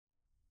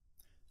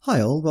Hi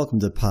all,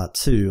 welcome to part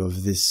 2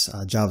 of this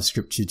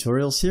JavaScript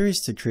tutorial series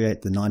to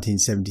create the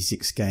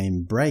 1976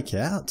 game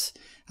Breakout.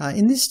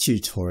 In this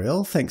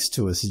tutorial, thanks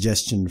to a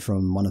suggestion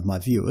from one of my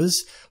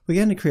viewers, we're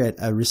going to create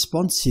a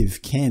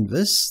responsive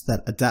canvas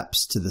that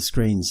adapts to the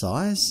screen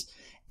size,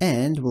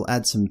 and we'll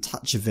add some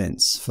touch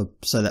events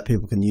so that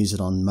people can use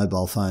it on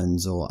mobile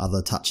phones or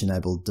other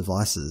touch-enabled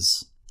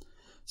devices.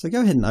 So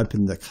go ahead and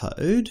open the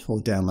code, or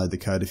download the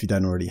code if you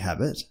don't already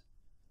have it.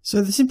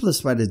 So the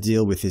simplest way to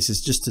deal with this is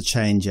just to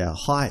change our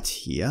height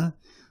here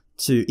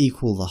to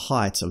equal the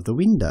height of the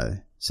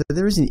window. So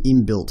there is an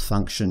inbuilt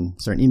function,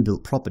 an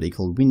inbuilt property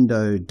called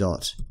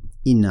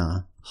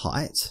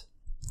window.innerHeight.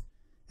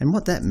 And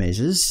what that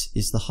measures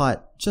is the height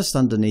just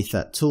underneath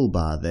that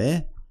toolbar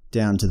there,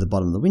 down to the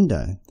bottom of the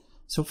window.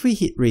 So if we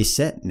hit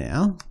reset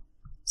now,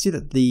 see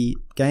that the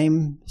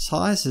game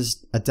size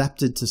has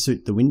adapted to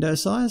suit the window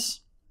size.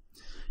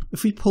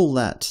 If we pull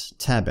that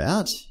tab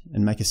out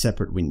and make a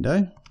separate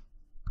window,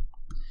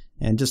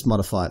 and just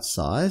modify its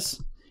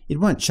size. It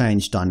won't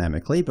change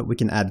dynamically, but we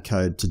can add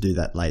code to do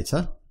that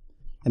later.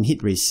 And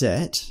hit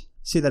reset.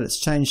 See that it's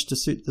changed to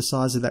suit the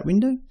size of that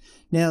window?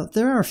 Now,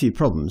 there are a few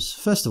problems.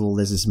 First of all,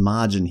 there's this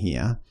margin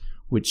here,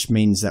 which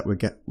means that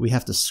we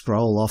have to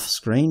scroll off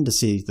screen to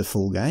see the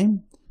full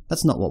game.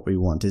 That's not what we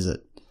want, is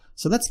it?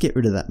 So let's get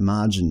rid of that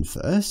margin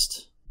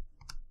first.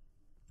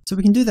 So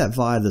we can do that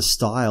via the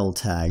style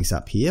tags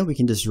up here. We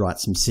can just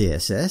write some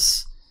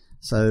CSS.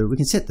 So we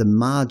can set the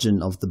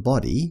margin of the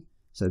body.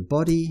 So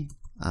body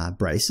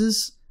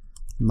braces,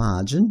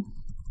 margin,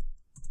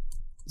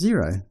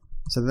 0.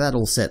 So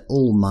that'll set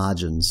all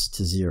margins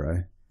to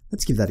 0.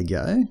 Let's give that a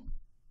go.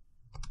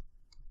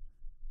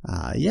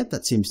 Yep,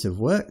 that seems to have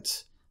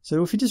worked.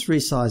 So if we just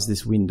resize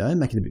this window,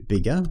 make it a bit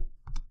bigger,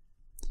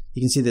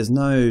 you can see there's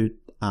no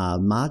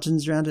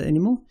margins around it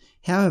anymore.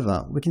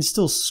 However, we can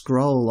still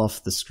scroll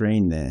off the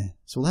screen there.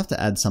 So we'll have to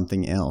add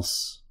something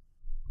else.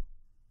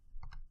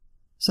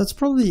 So it's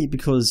probably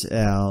because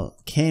our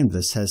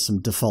canvas has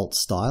some default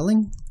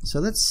styling.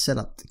 So let's set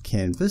up the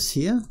canvas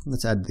here.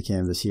 Let's add the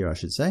canvas here, I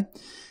should say.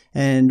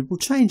 And we'll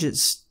change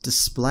its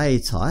display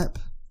type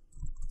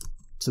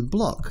to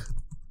block,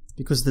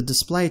 because the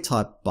display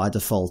type by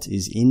default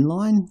is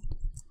inline,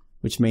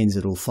 which means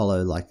it'll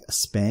follow like a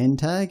span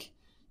tag.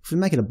 If we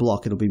make it a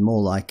block, it'll be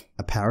more like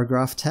a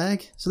paragraph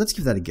tag. So let's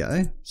give that a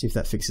go, see if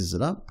that fixes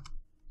it up.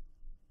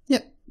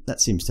 Yep,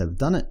 that seems to have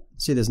done it.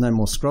 See, there's no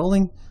more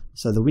scrolling.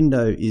 So the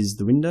window is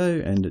the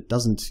window and it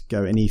doesn't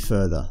go any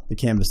further. The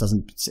canvas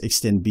doesn't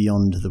extend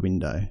beyond the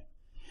window.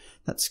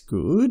 That's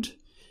good.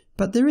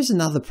 But there is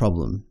another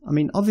problem. I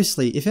mean,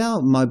 obviously, if our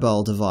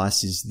mobile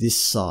device is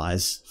this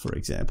size, for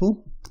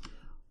example,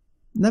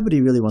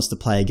 nobody really wants to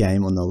play a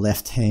game on the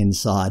left-hand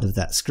side of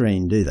that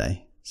screen, do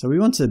they? So we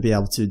want to be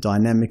able to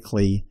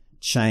dynamically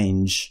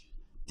change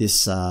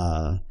this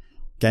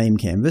game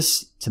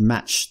canvas to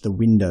match the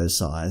window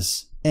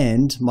size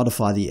and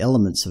modify the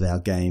elements of our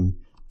game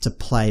to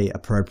play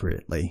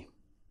appropriately.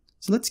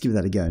 So let's give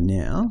that a go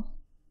now.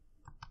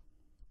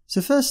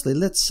 So firstly,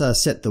 let's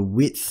set the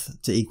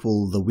width to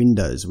equal the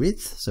window's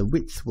width. So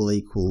width will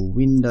equal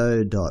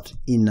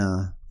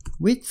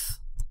window.innerWidth.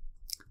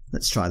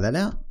 Let's try that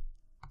out.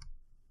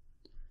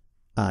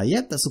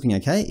 Yep, that's looking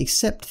okay,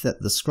 except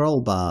that the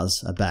scroll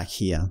bars are back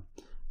here.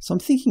 So I'm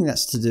thinking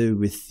that's to do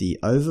with the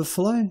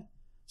overflow.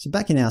 So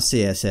back in our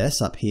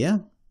CSS up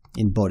here,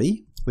 in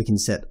body, we can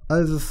set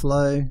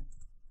overflow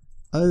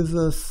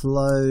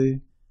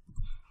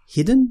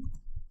hidden.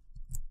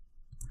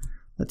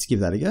 Let's give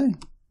that a go.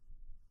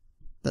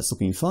 That's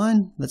looking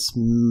fine. Let's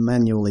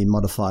manually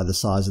modify the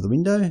size of the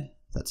window.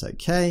 That's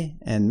okay.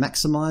 And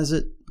maximize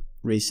it.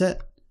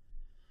 Reset.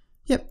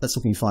 Yep, that's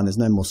looking fine. There's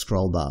no more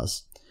scroll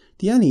bars.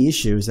 The only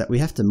issue is that we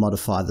have to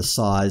modify the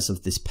size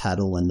of this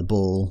paddle and the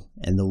ball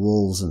and the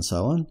walls and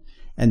so on,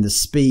 and the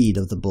speed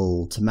of the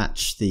ball to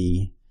match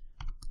the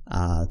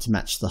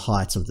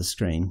height of the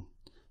screen.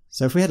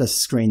 So if we had a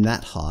screen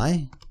that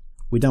high,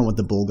 we don't want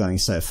the ball going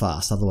so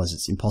fast, otherwise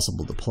it's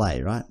impossible to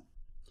play, right?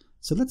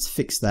 So let's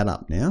fix that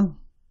up now.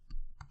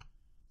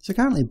 So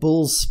currently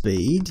ball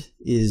speed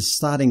is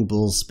starting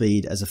ball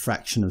speed as a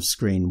fraction of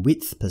screen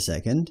width per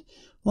second.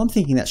 Well, I'm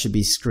thinking that should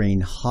be screen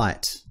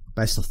height,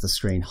 based off the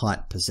screen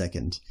height per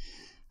second.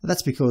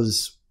 That's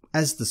because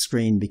as the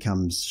screen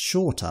becomes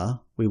shorter,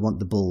 we want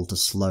the ball to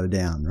slow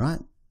down,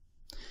 right?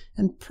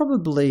 And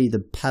probably the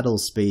paddle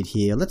speed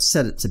here, let's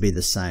set it to be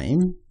the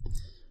same.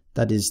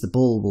 That is, the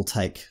ball will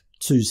take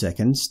 2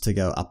 seconds to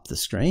go up the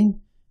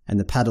screen, and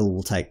the paddle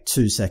will take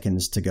 2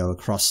 seconds to go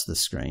across the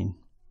screen.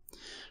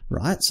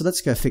 Right, so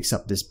let's go fix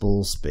up this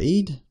ball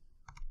speed.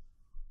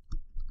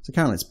 So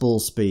currently it's ball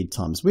speed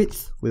times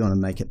width. We want to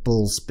make it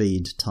ball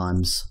speed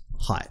times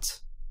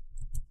height.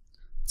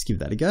 Let's give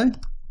that a go.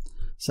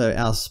 So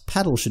our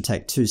paddle should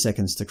take 2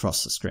 seconds to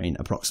cross the screen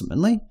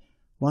approximately.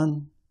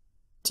 1,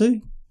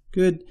 2,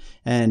 good.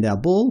 And our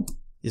ball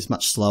is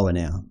much slower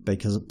now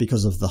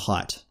because of the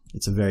height.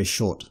 It's a very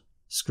short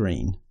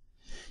screen.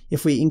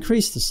 If we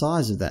increase the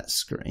size of that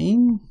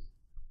screen,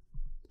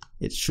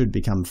 it should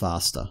become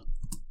faster.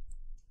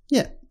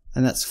 Yeah,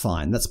 and that's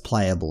fine. That's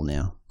playable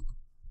now.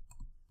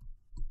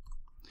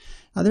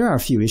 There are a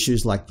few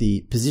issues like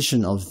the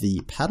position of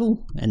the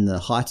paddle and the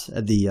height,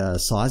 the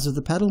size of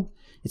the paddle.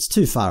 It's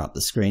too far up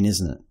the screen,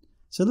 isn't it?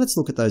 So let's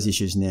look at those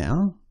issues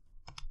now.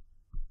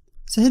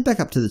 So head back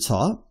up to the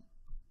top.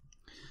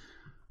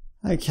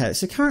 Okay,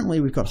 so currently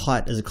we've got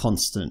height as a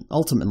constant.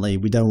 Ultimately,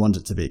 we don't want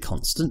it to be a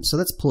constant, so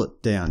let's pull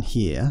it down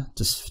here,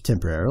 just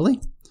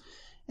temporarily.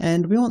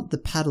 And we want the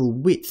paddle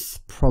width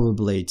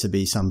probably to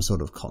be some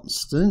sort of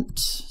constant,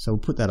 so we'll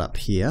put that up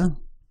here.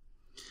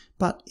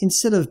 But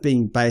instead of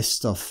being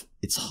based off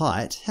its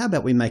height, how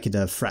about we make it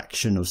a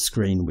fraction of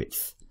screen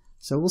width?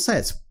 So we'll say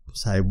it's,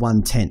 say,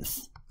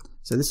 1/10.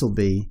 So this will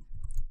be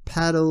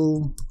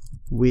paddle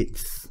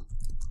width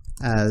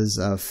as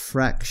a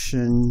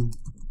fraction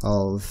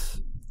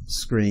of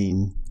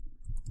screen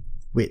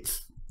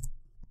width.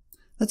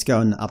 Let's go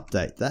and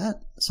update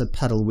that. So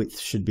paddle width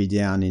should be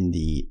down in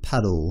the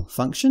paddle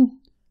function.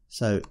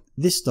 So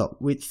this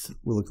dot width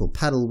will equal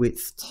paddle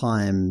width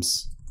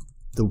times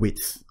the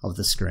width of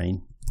the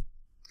screen.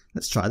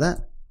 Let's try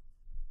that.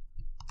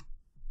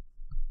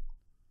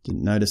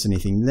 Didn't notice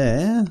anything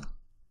there.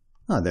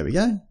 Oh, there we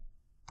go.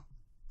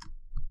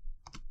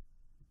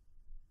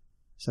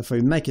 So if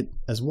we make it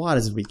as wide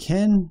as we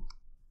can,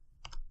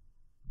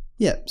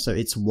 yeah, so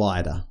it's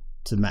wider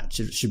to match.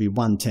 It should be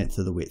 1/10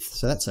 of the width,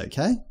 so that's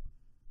okay.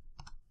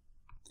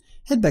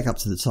 Head back up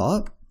to the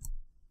top.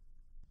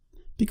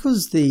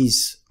 Because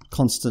these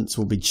constants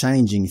will be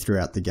changing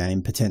throughout the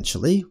game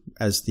potentially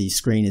as the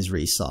screen is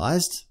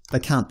resized, they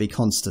can't be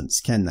constants,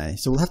 can they?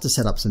 So we'll have to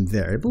set up some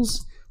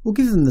variables. We'll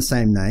give them the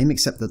same name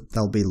except that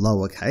they'll be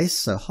lowercase.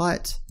 So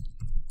height,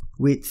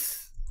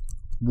 width,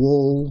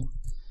 wall.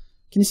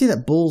 Can you see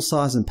that ball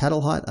size and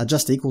paddle height are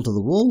just equal to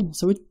the wall?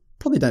 So we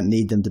probably don't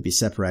need them to be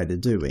separated,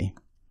 do we?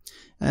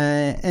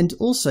 And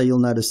also you'll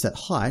notice that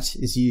height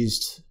is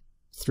used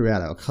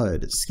throughout our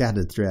code. It's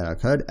scattered throughout our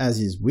code, as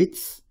is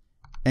width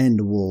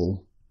and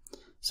wall.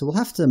 So we'll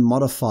have to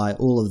modify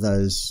all of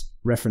those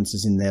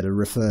references in there to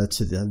refer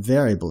to the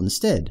variable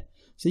instead.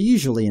 So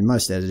usually in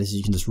most editors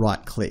you can just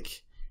right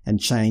click and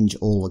change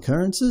all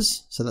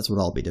occurrences. So that's what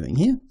I'll be doing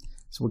here.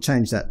 So we'll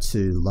change that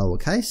to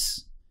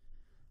lowercase.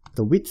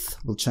 The width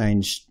will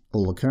change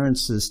all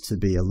occurrences to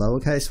be a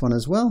lowercase one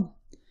as well.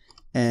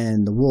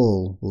 And the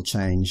wall will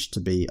change to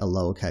be a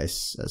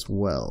lowercase as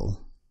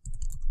well.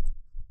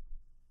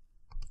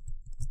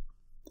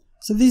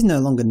 So these no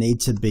longer need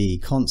to be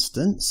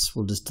constants.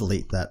 We'll just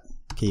delete that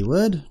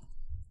keyword.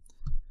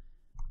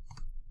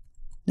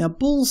 Now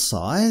ball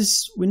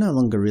size, we no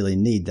longer really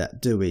need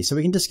that, do we? So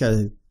we can just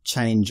go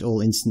change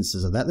all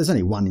instances of that. There's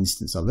only one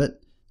instance of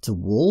it to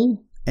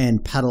wall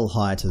and paddle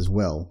height as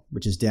well,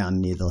 which is down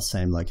near the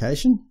same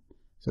location.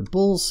 So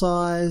ball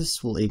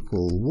size will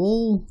equal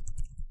wall.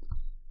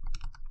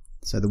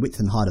 So the width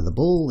and height of the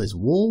ball is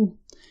wall,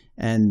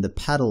 and the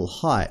paddle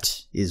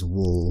height is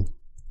wall.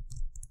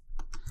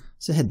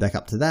 So head back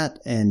up to that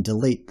and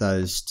delete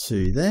those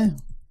two there.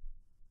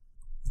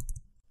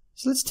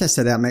 So let's test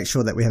that out, make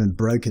sure that we haven't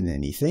broken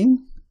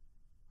anything.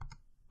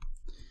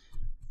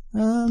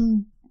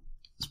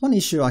 There's one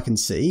issue I can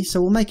see,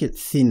 so we'll make it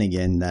thin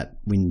again, that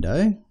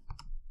window.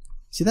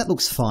 See, that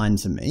looks fine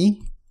to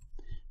me.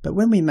 But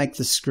when we make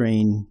the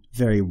screen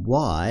very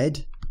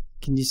wide,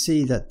 can you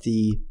see that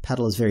the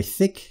paddle is very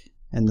thick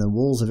and the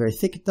walls are very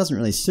thick? It doesn't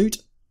really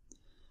suit.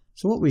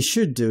 So what we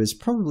should do is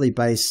probably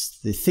base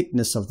the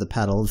thickness of the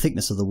paddle, the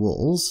thickness of the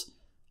walls,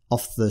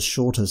 off the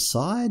shorter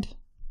side.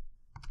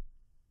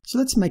 So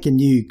let's make a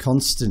new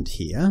constant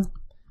here.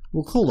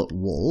 We'll call it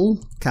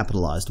wall,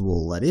 capitalized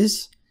wall that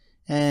is,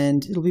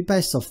 and it'll be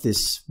based off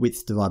this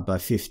width divided by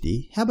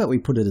 50. How about we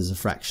put it as a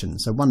fraction?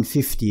 So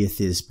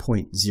 1/50th is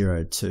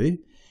 0.02,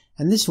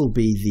 and this will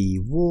be the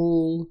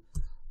wall,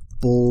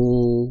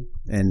 ball,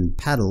 and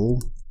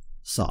paddle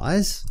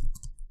size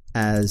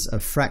as a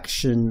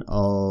fraction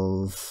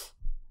of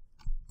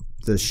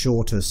the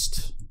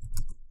shortest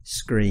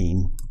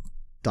screen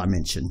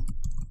dimension.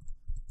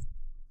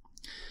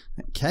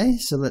 Okay,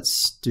 so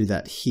let's do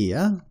that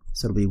here.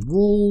 So it'll be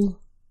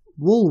wall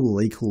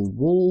will equal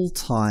wall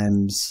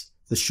times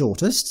the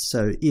shortest.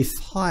 So if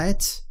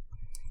height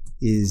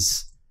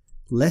is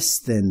less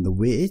than the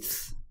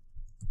width,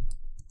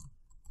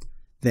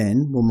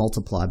 then we'll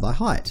multiply by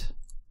height.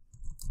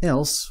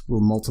 Else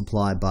we'll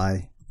multiply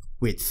by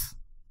width.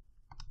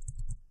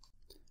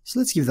 So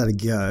let's give that a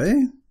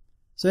go.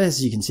 So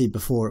as you can see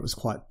before, it was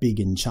quite big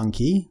and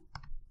chunky.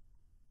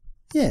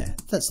 Yeah,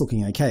 that's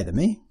looking okay to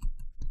me.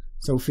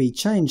 So if we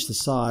change the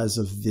size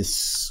of this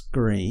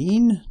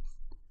screen,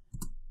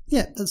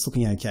 yeah, that's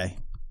looking okay.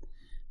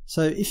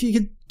 So if you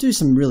could do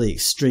some really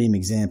extreme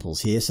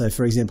examples here, so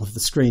for example, if the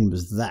screen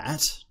was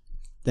that,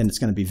 then it's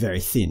going to be very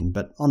thin.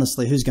 But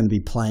honestly, who's going to be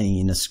playing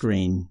in a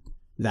screen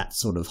that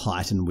sort of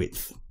height and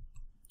width?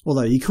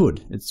 Although you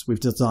could. We've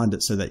designed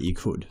it so that you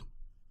could.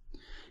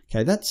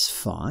 Okay, that's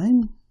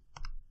fine.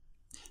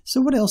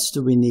 So what else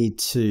do we need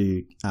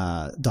to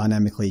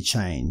dynamically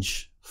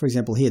change? For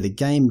example, here, the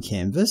game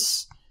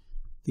canvas.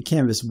 The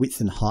canvas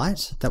width and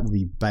height, that will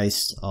be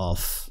based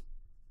off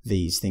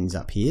these things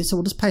up here. So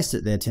we'll just paste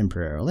it there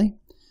temporarily.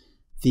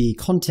 The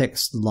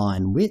context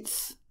line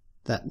width,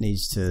 that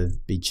needs to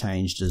be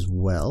changed as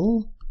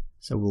well.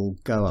 So we'll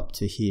go up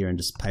to here and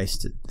just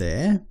paste it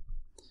there.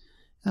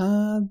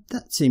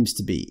 That seems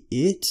to be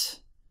it.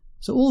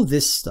 So all of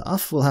this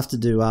stuff we'll have to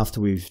do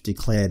after we've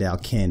declared our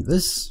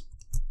canvas.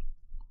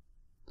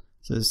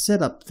 So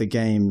set up the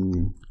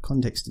game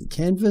context and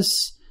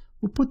canvas.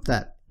 We'll put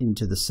that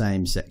into the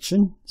same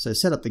section. So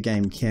set up the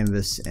game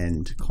canvas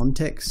and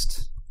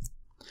context.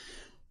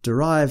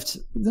 Derived,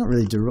 not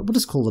really derived, we'll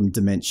just call them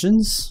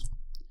dimensions.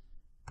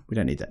 We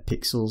don't need that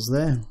pixels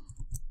there.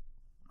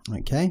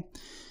 Okay.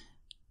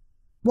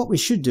 What we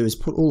should do is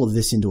put all of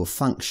this into a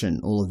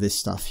function, all of this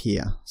stuff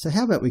here. So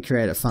how about we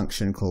create a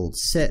function called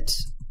set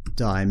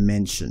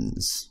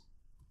dimensions.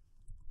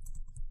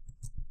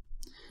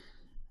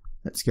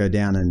 Let's go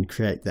down and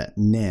create that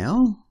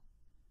now.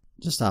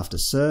 Just after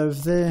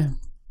serve there,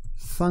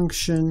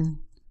 function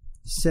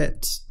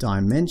set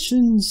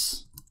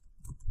dimensions.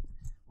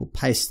 We'll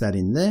paste that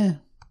in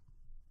there.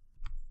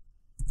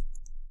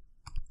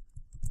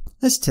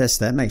 Let's test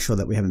that, make sure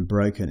that we haven't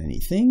broken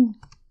anything.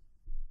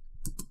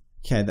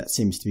 Okay, that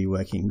seems to be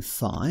working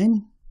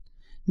fine.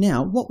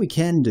 Now, what we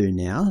can do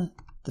now,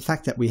 the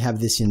fact that we have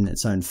this in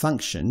its own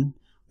function,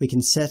 we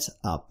can set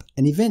up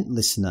an event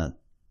listener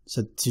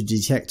so to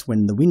detect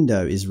when the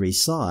window is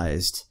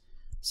resized.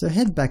 So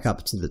head back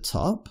up to the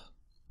top,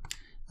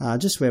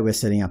 just where we're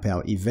setting up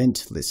our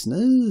event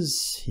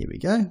listeners. Here we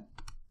go.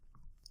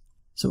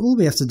 So all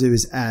we have to do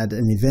is add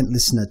an event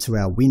listener to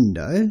our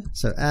window.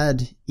 So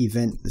add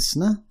event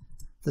listener.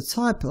 The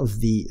type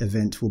of the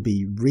event will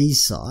be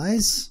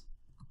resize.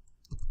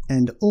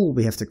 And all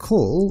we have to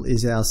call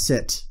is our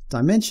set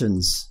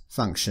dimensions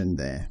function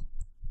there.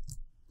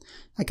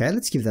 Okay,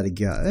 let's give that a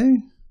go.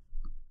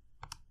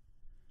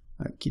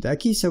 Okie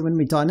dokie. So when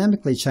we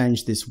dynamically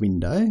change this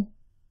window,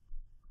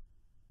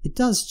 it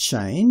does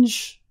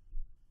change.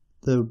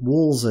 The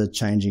walls are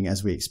changing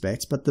as we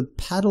expect, but the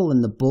paddle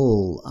and the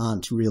ball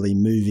aren't really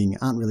moving,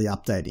 aren't really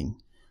updating.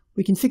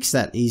 We can fix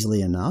that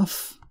easily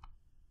enough.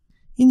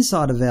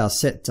 Inside of our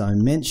set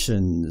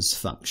dimensions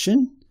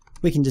function,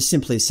 we can just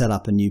simply set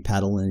up a new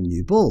paddle and a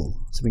new ball.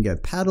 So we can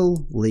go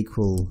paddle will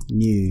equal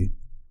new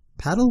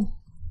paddle,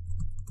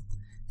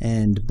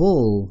 and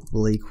ball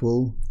will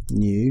equal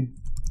new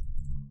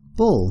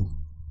ball.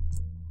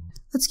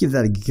 Let's give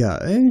that a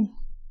go.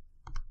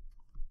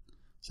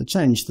 So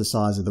change the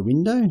size of the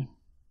window.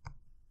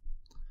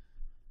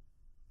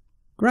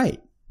 Great.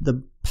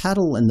 The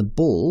paddle and the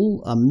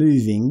ball are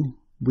moving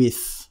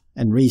with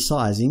and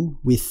resizing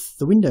with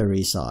the window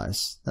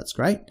resize. That's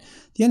great.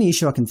 The only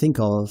issue I can think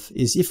of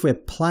is if we're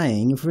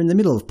playing, if we're in the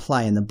middle of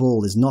play and the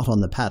ball is not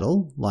on the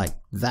paddle, like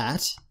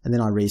that, and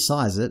then I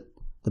resize it,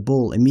 the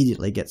ball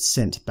immediately gets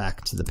sent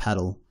back to the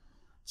paddle.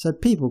 So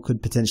people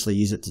could potentially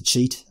use it to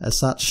cheat as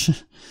such.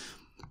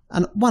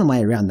 And one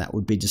way around that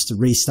would be just to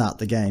restart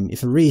the game.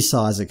 If a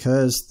resize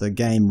occurs, the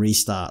game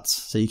restarts,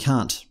 so you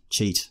can't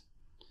cheat.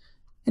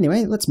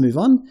 Anyway, let's move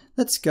on.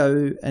 Let's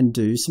go and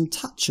do some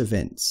touch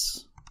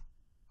events.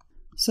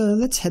 So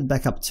let's head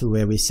back up to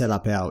where we set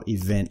up our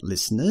event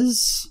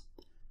listeners.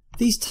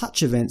 These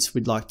touch events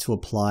we'd like to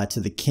apply to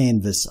the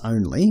canvas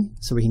only.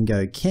 So we can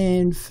go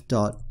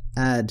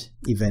canv.add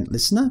event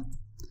listener.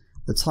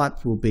 The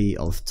type will be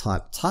of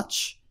type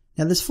touch.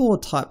 Now there's 4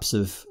 types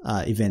of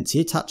events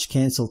here: touch,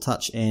 cancel,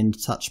 touch end,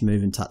 touch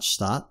move, and touch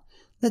start.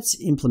 Let's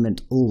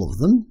implement all of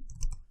them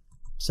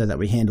so that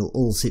we handle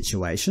all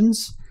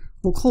situations.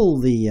 We'll call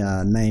the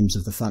names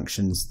of the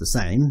functions the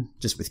same,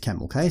 just with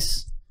camel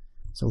case.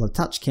 So we'll have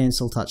touch,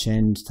 cancel, touch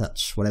end,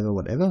 touch whatever,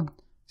 whatever.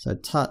 So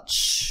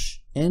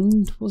touch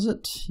end, was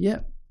it?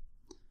 Yep.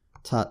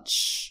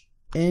 Touch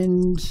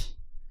end.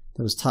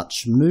 There was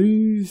touch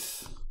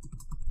move,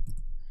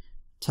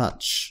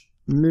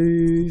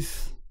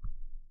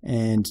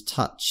 and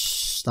touch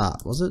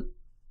start, was it?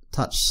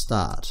 Touch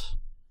start.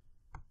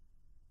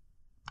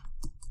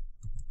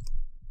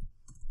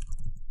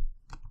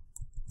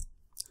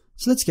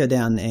 So let's go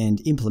down and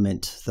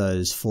implement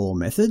those 4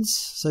 methods.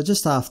 So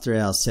just after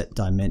our set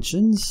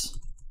dimensions,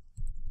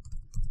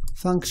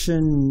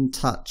 function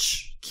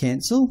touch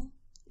cancel,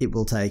 it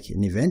will take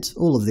an event.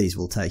 All of these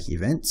will take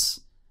events.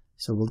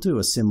 So we'll do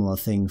a similar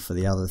thing for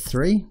the other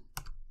 3.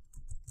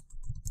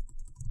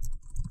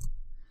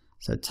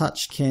 So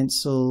touch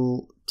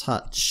cancel,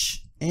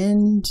 touch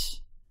end,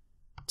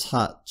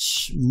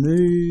 touch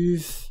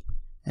move,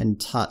 and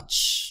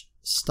touch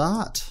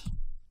start.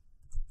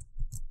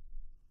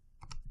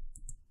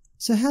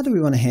 So how do we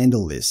want to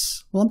handle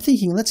this? Well, I'm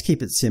thinking let's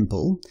keep it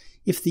simple.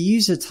 If the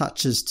user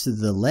touches to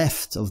the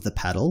left of the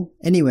paddle,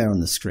 anywhere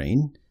on the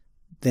screen,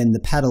 then the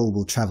paddle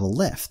will travel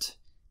left.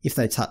 If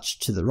they touch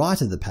to the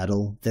right of the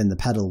paddle, then the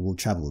paddle will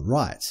travel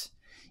right.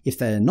 If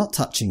they're not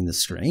touching the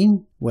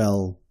screen,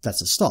 well,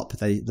 that's a stop.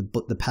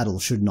 The paddle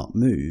should not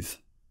move.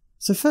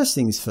 So first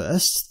things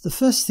first, the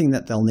first thing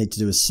that they'll need to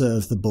do is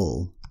serve the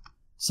ball.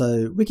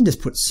 So we can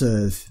just put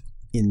serve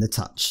in the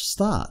touch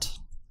start.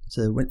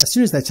 So as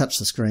soon as they touch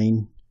the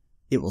screen,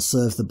 it will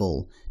serve the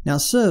ball. Now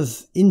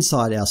serve,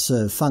 inside our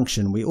serve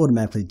function, we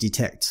automatically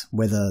detect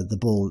whether the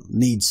ball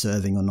needs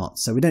serving or not.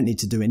 So we don't need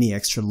to do any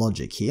extra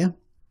logic here.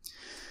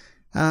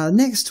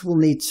 Next we'll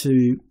need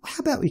to, how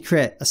about we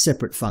create a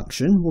separate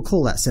function, we'll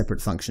call that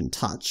separate function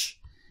touch,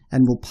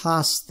 and we'll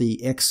pass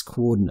the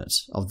x-coordinate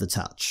of the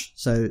touch.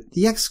 So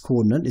the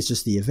x-coordinate is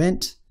just the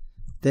event.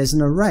 There's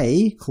an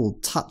array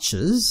called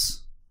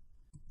touches.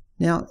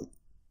 Now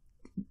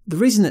the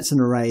reason it's an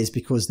array is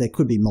because there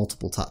could be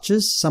multiple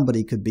touches.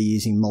 Somebody could be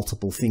using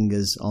multiple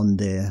fingers on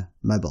their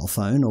mobile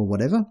phone or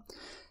whatever.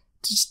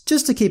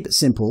 Just to keep it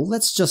simple,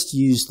 let's just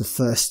use the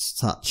first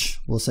touch.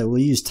 We'll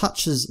use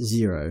touches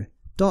 0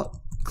 dot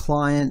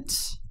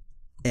client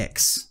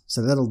x.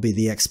 So that'll be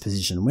the x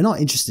position. We're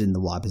not interested in the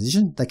y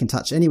position. They can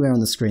touch anywhere on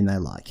the screen they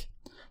like.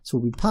 So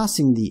we'll be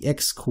passing the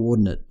x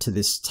coordinate to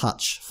this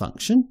touch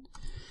function.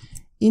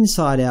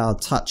 Inside our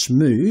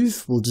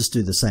touchMove, we'll just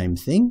do the same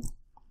thing.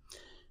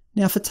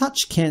 Now for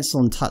touch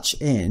cancel and touch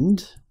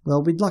end,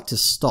 well, we'd like to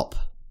stop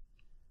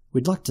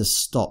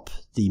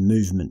the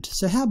movement.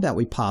 So how about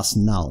we pass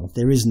null?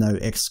 There is no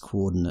x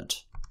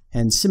coordinate.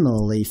 And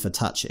similarly for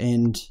touch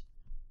end,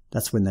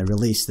 that's when they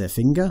release their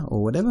finger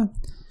or whatever,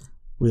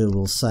 we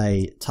will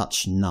say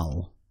touch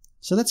null.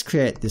 So let's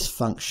create this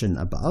function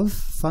above,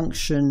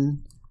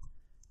 function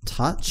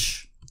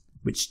touch,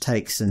 which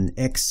takes an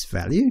x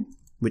value,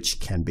 which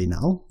can be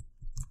null.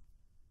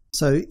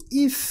 So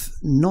if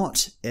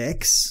not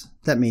x,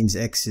 that means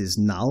x is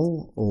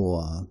null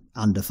or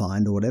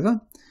undefined or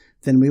whatever,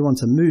 then we want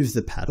to move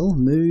the paddle,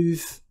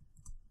 move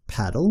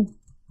paddle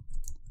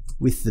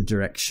with the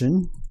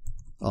direction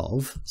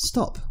of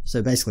stop.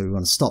 So basically we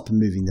want to stop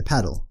moving the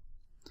paddle.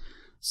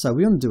 So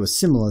we want to do a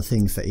similar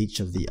thing for each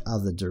of the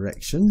other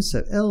directions.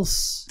 So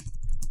else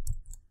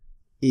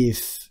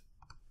if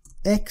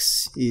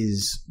x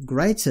is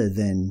greater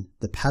than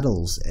the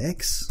paddle's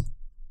x,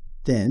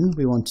 then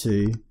we want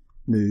to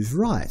move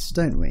right,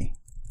 don't we?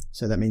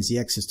 So that means the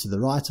x is to the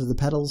right of the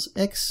paddle's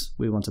x,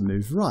 we want to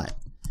move right.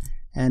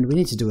 And we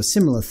need to do a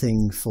similar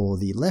thing for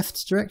the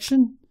left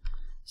direction.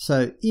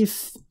 So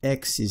if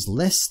x is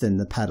less than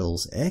the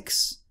paddle's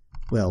x,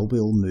 well,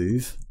 we'll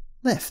move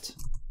left.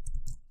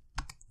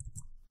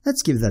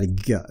 Let's give that a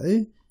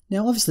go.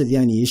 Now obviously the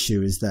only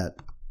issue is that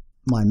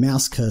my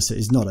mouse cursor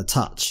is not a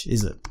touch,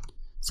 is it?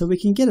 So we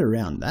can get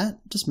around that,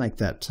 just make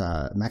that,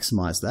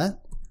 maximize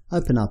that,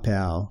 open up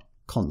our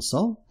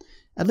console.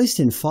 At least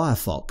in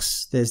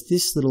Firefox, there's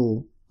this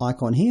little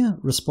icon here,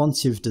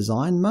 responsive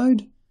design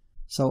mode.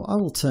 So I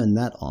will turn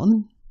that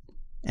on,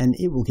 and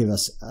it will give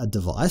us a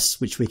device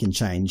which we can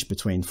change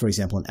between, for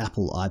example, an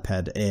Apple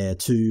iPad Air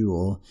 2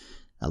 or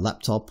a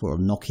laptop or a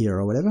Nokia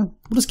or whatever.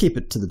 We'll just keep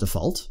it to the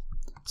default.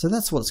 So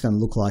that's what it's going to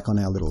look like on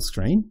our little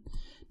screen.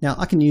 Now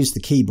I can use the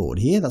keyboard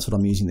here. That's what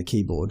I'm using the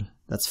keyboard.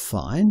 That's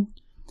fine.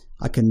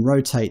 I can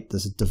rotate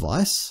this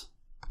device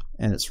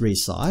and it's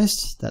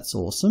resized. That's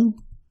awesome.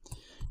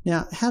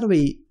 Now how do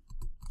we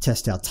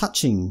test our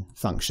touching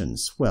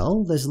functions?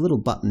 Well, there's a little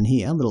button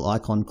here, a little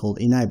icon called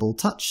Enable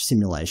Touch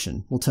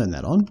Simulation. We'll turn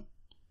that on.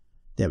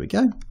 There we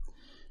go.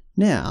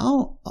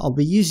 Now I'll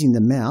be using the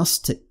mouse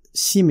to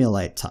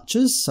simulate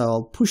touches. So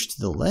I'll push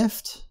to the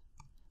left,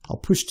 I'll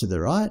push to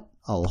the right,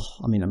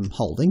 I'm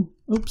holding,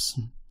 oops.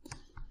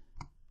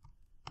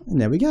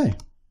 And there we go.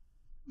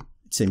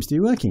 It seems to be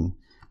working.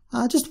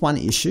 Just one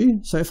issue.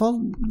 So if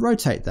I'll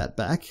rotate that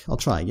back, I'll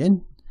try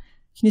again.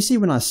 Can you see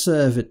when I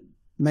serve, it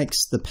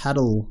makes the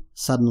paddle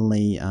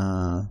suddenly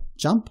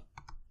jump?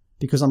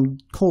 Because I'm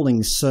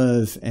calling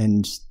serve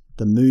and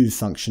the move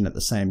function at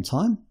the same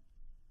time.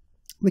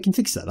 We can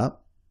fix that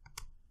up.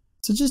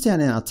 So just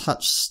down in our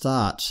touch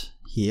start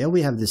here,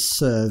 we have this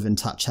serve and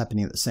touch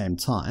happening at the same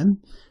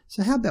time.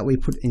 So how about we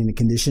put in a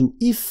condition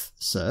if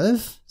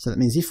serve, so that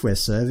means if we're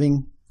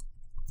serving,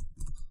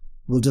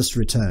 we'll just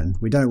return.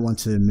 We don't want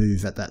to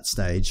move at that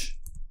stage.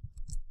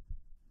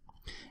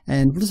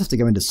 And we'll just have to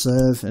go into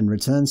serve and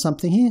return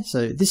something here.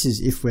 So this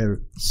is if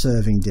we're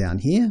serving down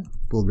here,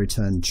 we'll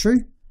return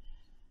true.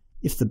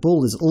 If the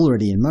ball is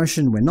already in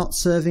motion, we're not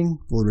serving,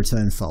 we'll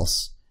return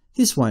false.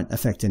 This won't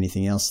affect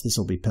anything else. This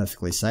will be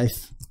perfectly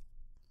safe.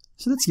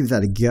 So let's give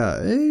that a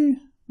go.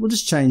 We'll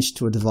just change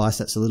to a device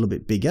that's a little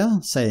bit bigger,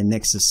 say a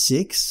Nexus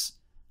 6.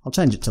 I'll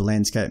change it to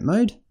landscape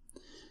mode.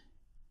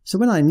 So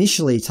when I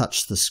initially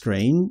touch the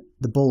screen,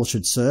 the ball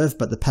should serve,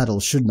 but the paddle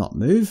should not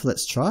move.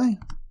 Let's try.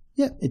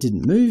 Yep, it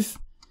didn't move,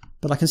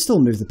 but I can still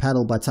move the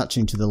paddle by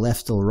touching to the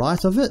left or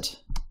right of it.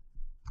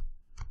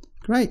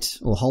 Great,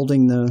 or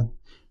holding the...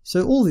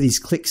 So all of these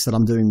clicks that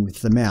I'm doing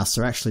with the mouse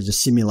are actually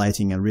just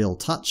simulating a real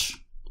touch,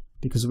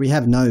 because we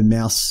have no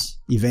mouse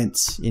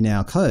events in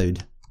our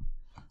code.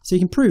 So you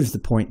can prove the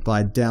point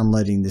by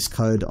downloading this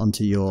code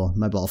onto your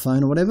mobile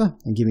phone or whatever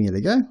and giving it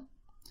a go.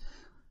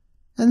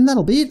 And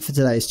that'll be it for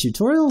today's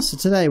tutorial. So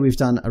today we've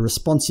done a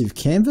responsive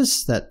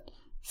canvas that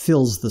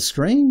fills the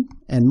screen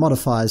and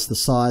modifies the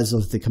size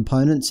of the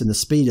components and the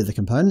speed of the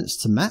components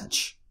to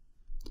match.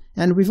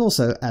 And we've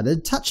also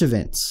added touch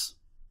events.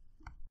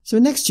 So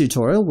in next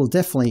tutorial we'll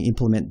definitely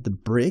implement the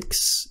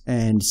bricks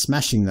and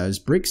smashing those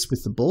bricks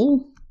with the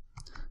ball.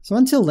 So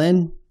until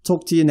then,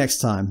 talk to you next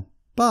time.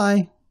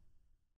 Bye!